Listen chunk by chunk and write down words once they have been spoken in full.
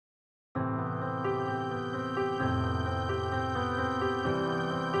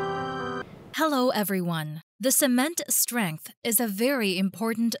Hello, everyone. The cement strength is a very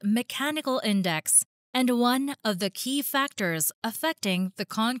important mechanical index and one of the key factors affecting the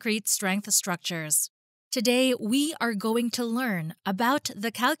concrete strength structures. Today, we are going to learn about the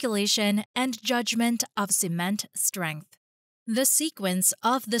calculation and judgment of cement strength. The sequence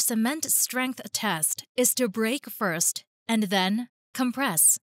of the cement strength test is to break first and then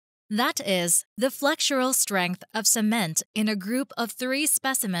compress. That is, the flexural strength of cement in a group of 3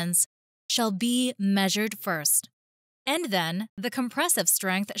 specimens shall be measured first, and then the compressive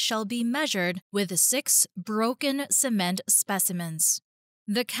strength shall be measured with 6 broken cement specimens.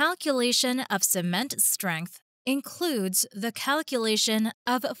 The calculation of cement strength includes the calculation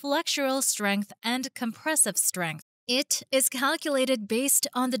of flexural strength and compressive strength. It is calculated based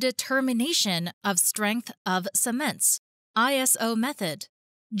on the determination of strength of cements, ISO method,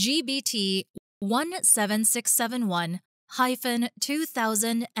 GBT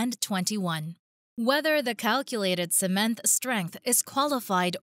 17671-2021. Whether the calculated cement strength is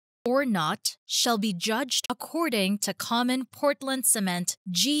qualified or not shall be judged according to Common Portland Cement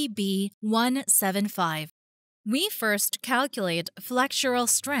GB 175. We first calculate flexural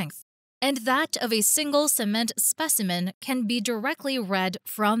strength, and that of a single cement specimen can be directly read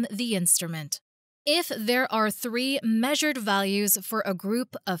from the instrument. If there are 3 measured values for a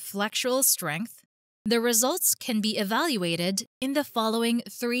group of flexural strength, the results can be evaluated in the following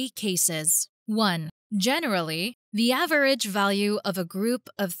 3 cases. 1. Generally, the average value of a group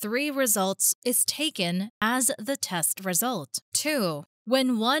of 3 results is taken as the test result. 2.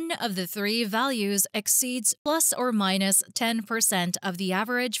 When one of the 3 values exceeds plus or minus 10% of the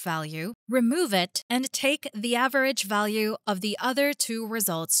average value, remove it and take the average value of the other 2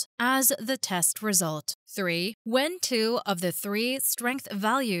 results as the test result. 3. When 2 of the 3 strength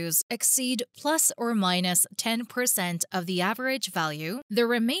values exceed plus or minus 10% of the average value, the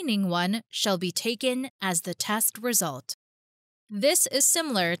remaining one shall be taken as the test result. This is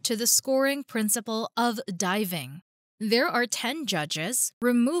similar to the scoring principle of diving. There are 10 judges,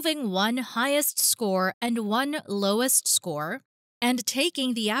 removing 1 highest score and 1 lowest score, and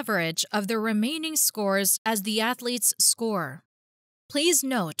taking the average of the remaining scores as the athlete's score. Please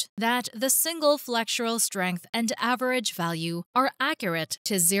note that the single flexural strength and average value are accurate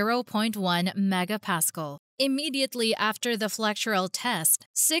to 0.1 megapascal. Immediately after the flexural test,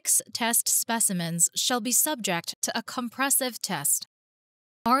 6 test specimens shall be subject to a compressive test.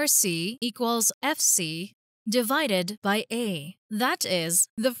 RC equals FC divided by A. That is,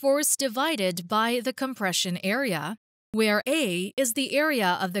 the force divided by the compression area, where A is the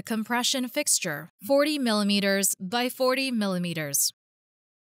area of the compression fixture, 40 mm by 40 mm.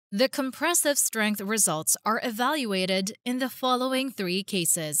 The compressive strength results are evaluated in the following 3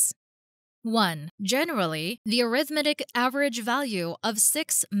 cases. 1. Generally, the arithmetic average value of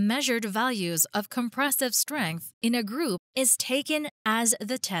 6 measured values of compressive strength in a group is taken as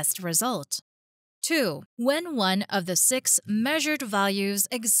the test result. 2. When one of the 6 measured values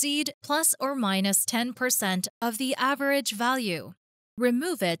exceed plus or minus 10% of the average value,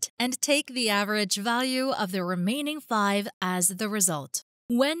 remove it and take the average value of the remaining 5 as the result.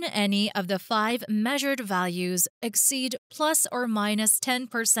 When any of the 5 measured values exceed plus or minus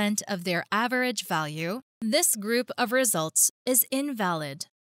 10% of their average value, this group of results is invalid.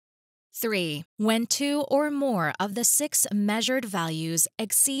 3. When 2 or more of the 6 measured values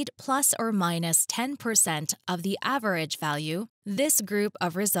exceed plus or minus 10% of the average value, this group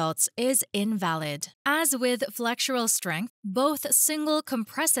of results is invalid. As with flexural strength, both single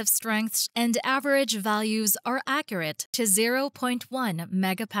compressive strengths and average values are accurate to 0.1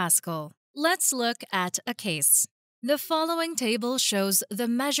 megapascal. Let's look at a case. The following table shows the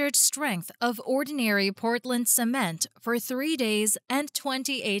measured strength of ordinary Portland cement for 3 days and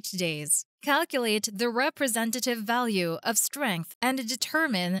 28 days. Calculate the representative value of strength and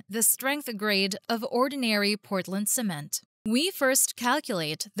determine the strength grade of ordinary Portland cement. We first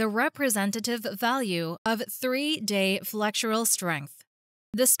calculate the representative value of 3-day flexural strength.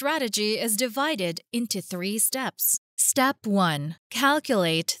 The strategy is divided into 3 steps. Step 1.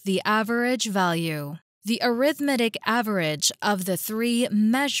 Calculate the average value. The arithmetic average of the 3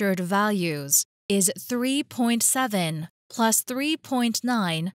 measured values is 3.7 plus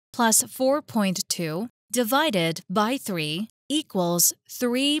 3.9 plus 4.2 divided by 3 equals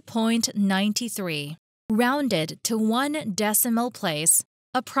 3.93, rounded to 1 decimal place,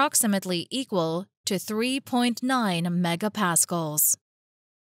 approximately equal to 3.9 megapascals.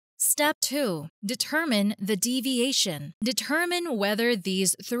 Step 2. Determine the deviation. Determine whether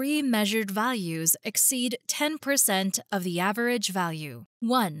these three measured values exceed 10% of the average value.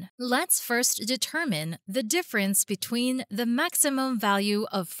 1. Let's first determine the difference between the maximum value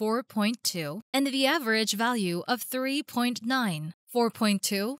of 4.2 and the average value of 3.9.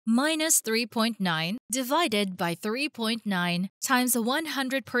 4.2 minus 3.9 divided by 3.9 times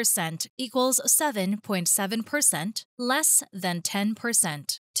 100% equals 7.7%, less than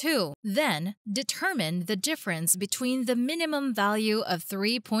 10%. 2. Then, determine the difference between the minimum value of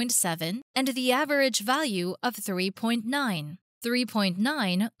 3.7 and the average value of 3.9.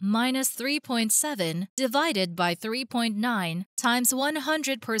 3.9 minus 3.7 divided by 3.9 times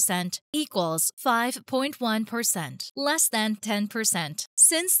 100% equals 5.1%, less than 10%.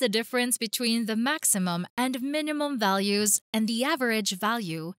 Since the difference between the maximum and minimum values and the average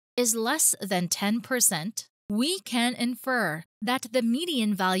value is less than 10%, we can infer that the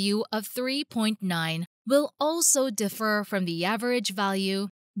median value of 3.9 will also differ from the average value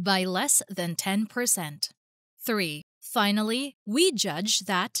by less than 10%. 3. Finally, we judge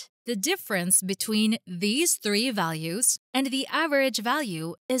that the difference between these three values and the average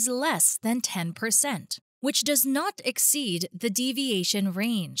value is less than 10%, which does not exceed the deviation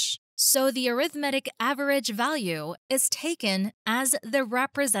range. So the arithmetic average value is taken as the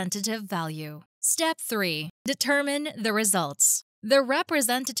representative value. Step 3. Determine the results. The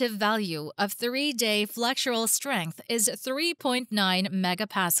representative value of 3-day flexural strength is 3.9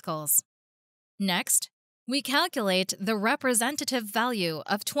 megapascals. Next, we calculate the representative value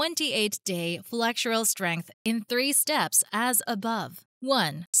of 28-day flexural strength in 3 steps as above.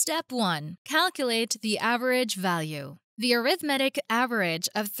 1. Step 1. Calculate the average value. The arithmetic average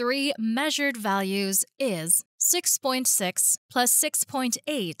of 3 measured values is 6.6 plus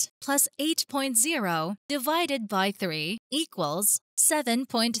 6.8 plus 8.0 divided by 3 equals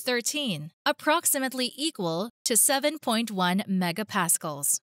 7.13, approximately equal to 7.1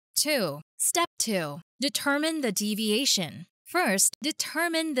 megapascals. 2. Step 2. Determine the deviation. First,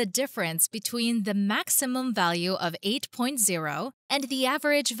 determine the difference between the maximum value of 8.0 and the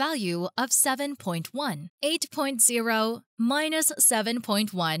average value of 7.1. 8.0 minus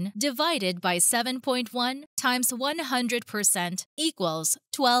 7.1 divided by 7.1 times 100% equals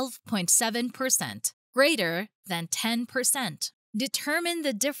 12.7%, greater than 10%. Determine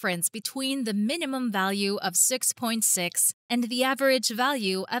the difference between the minimum value of 6.6 and the average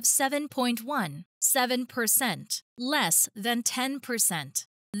value of 7.1, 7%, less than 10%.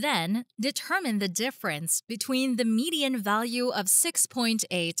 Then, determine the difference between the median value of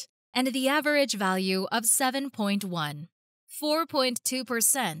 6.8 and the average value of 7.1,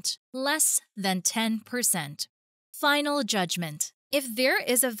 4.2%, less than 10%. Final judgment. If there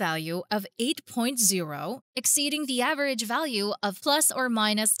is a value of 8.0 exceeding the average value of plus or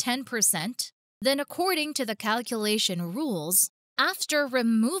minus 10%, then according to the calculation rules, after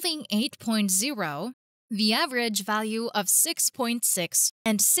removing 8.0, the average value of 6.6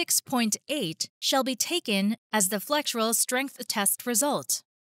 and 6.8 shall be taken as the flexural strength test result.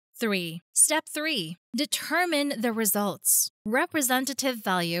 3. Step 3. Determine the results. Representative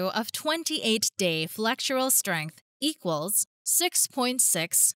value of 28-day flexural strength equals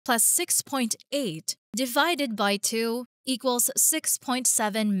 6.6 plus 6.8 divided by 2 equals 6.7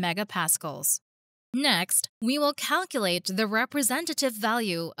 megapascals. Next, we will calculate the representative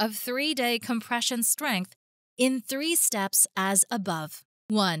value of 3-day compression strength in 3 steps as above.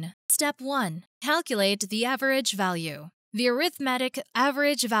 1. Step 1. Calculate the average value. The arithmetic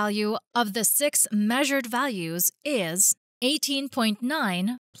average value of the 6 measured values is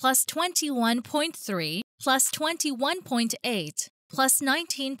 18.9 plus 21.3 plus 21.8 plus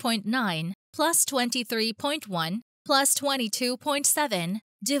 19.9 plus 23.1 plus 22.7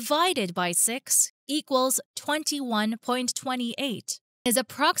 divided by 6 equals 21.28 is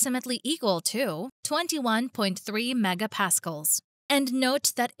approximately equal to 21.3 megapascals. And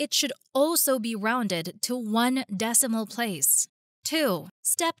note that it should also be rounded to 1 decimal place. 2.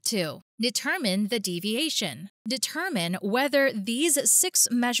 Step 2. Determine the deviation. Determine whether these 6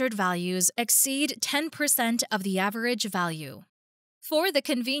 measured values exceed 10% of the average value. For the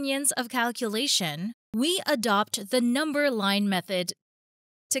convenience of calculation, we adopt the number line method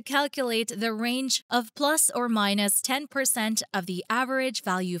to calculate the range of plus or minus 10% of the average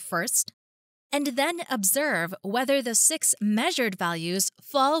value first, and then observe whether the 6 measured values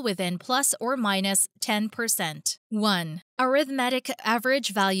fall within plus or minus 10%. 1. Arithmetic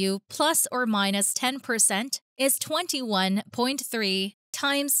average value plus or minus 10% is 21.3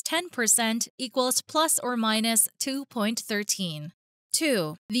 times 10% equals plus or minus 2.13.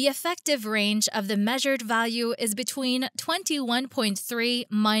 2. The effective range of the measured value is between 21.3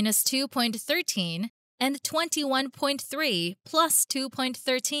 minus 2.13 and 21.3 plus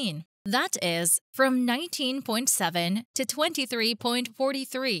 2.13. That is from 19.7 to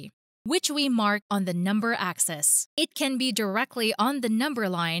 23.43, which we mark on the number axis. It can be directly on the number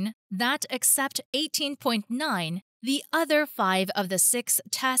line that, except 18.9, the other 5 of the 6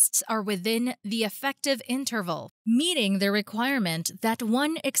 tests are within the effective interval, meeting the requirement that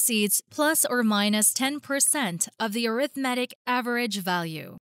one exceeds plus or minus 10% of the arithmetic average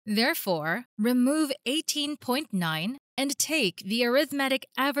value. Therefore, remove 18.9 and take the arithmetic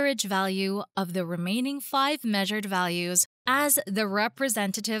average value of the remaining 5 measured values as the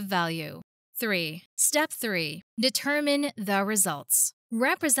representative value. 3. Step 3. Determine the results.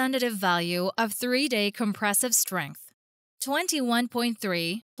 Representative value of 3-day compressive strength.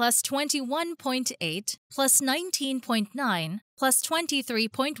 21.3 plus 21.8 plus 19.9 plus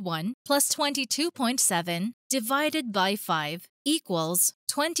 23.1 plus 22.7 divided by 5 equals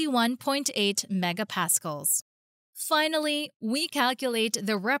 21.8 megapascals. Finally, we calculate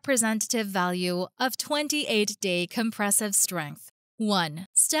the representative value of 28-day compressive strength. 1.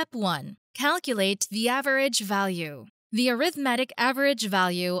 Step 1. Calculate the average value. The arithmetic average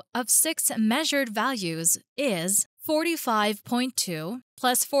value of 6 measured values is 45.2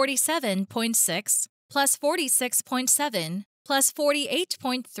 plus 47.6 plus 46.7 plus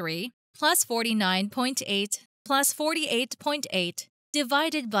 48.3 plus 49.8 plus 48.8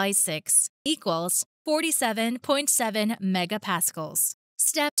 divided by 6 equals 47.7 megapascals.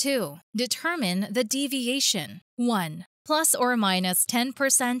 Step 2. Determine the deviation. 1. Plus or minus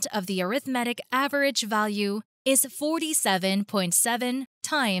 10% of the arithmetic average value is 47.7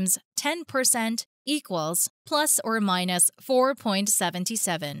 times 10% equals plus or minus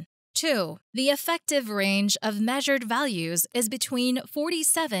 4.77. 2. The effective range of measured values is between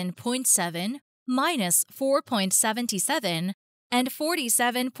 47.7 minus 4.77 and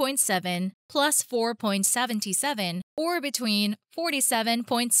 47.7 plus 4.77, or between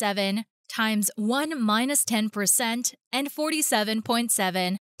 47.7 times 1 minus 10% and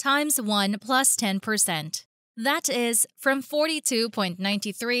 47.7 times 1 plus 10. That is from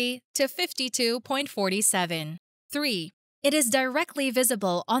 42.93 to 52.47. 3. It is directly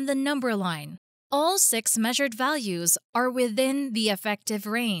visible on the number line. All 6 measured values are within the effective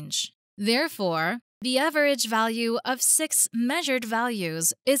range. Therefore, the average value of 6 measured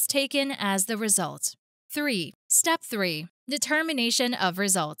values is taken as the result. 3. Step 3. Determination of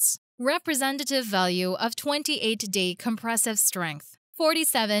results. Representative value of 28-day compressive strength,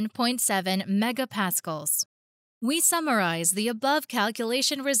 47.7 megapascals. We summarize the above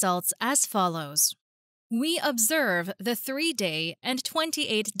calculation results as follows. We observe the 3-day and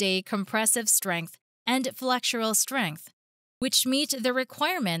 28-day compressive strength and flexural strength, which meet the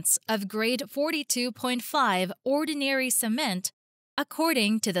requirements of grade 42.5 ordinary cement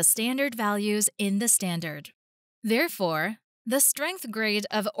according to the standard values in the standard. Therefore, the strength grade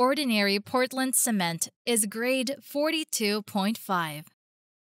of ordinary Portland cement is grade 42.5.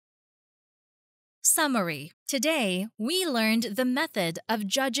 Summary. Today, we learned the method of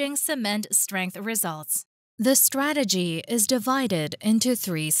judging cement strength results. The strategy is divided into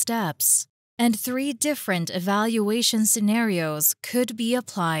 3 steps, and 3 different evaluation scenarios could be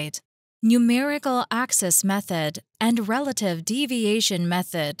applied. Numerical axis method and relative deviation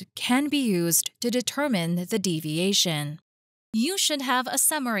method can be used to determine the deviation. You should have a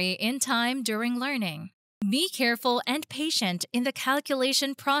summary in time during learning. Be careful and patient in the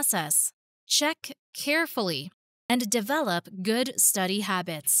calculation process. Check carefully and develop good study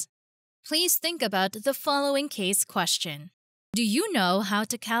habits. Please think about the following case question. Do you know how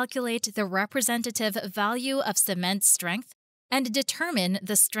to calculate the representative value of cement strength and determine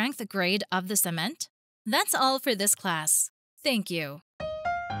the strength grade of the cement? That's all for this class. Thank you.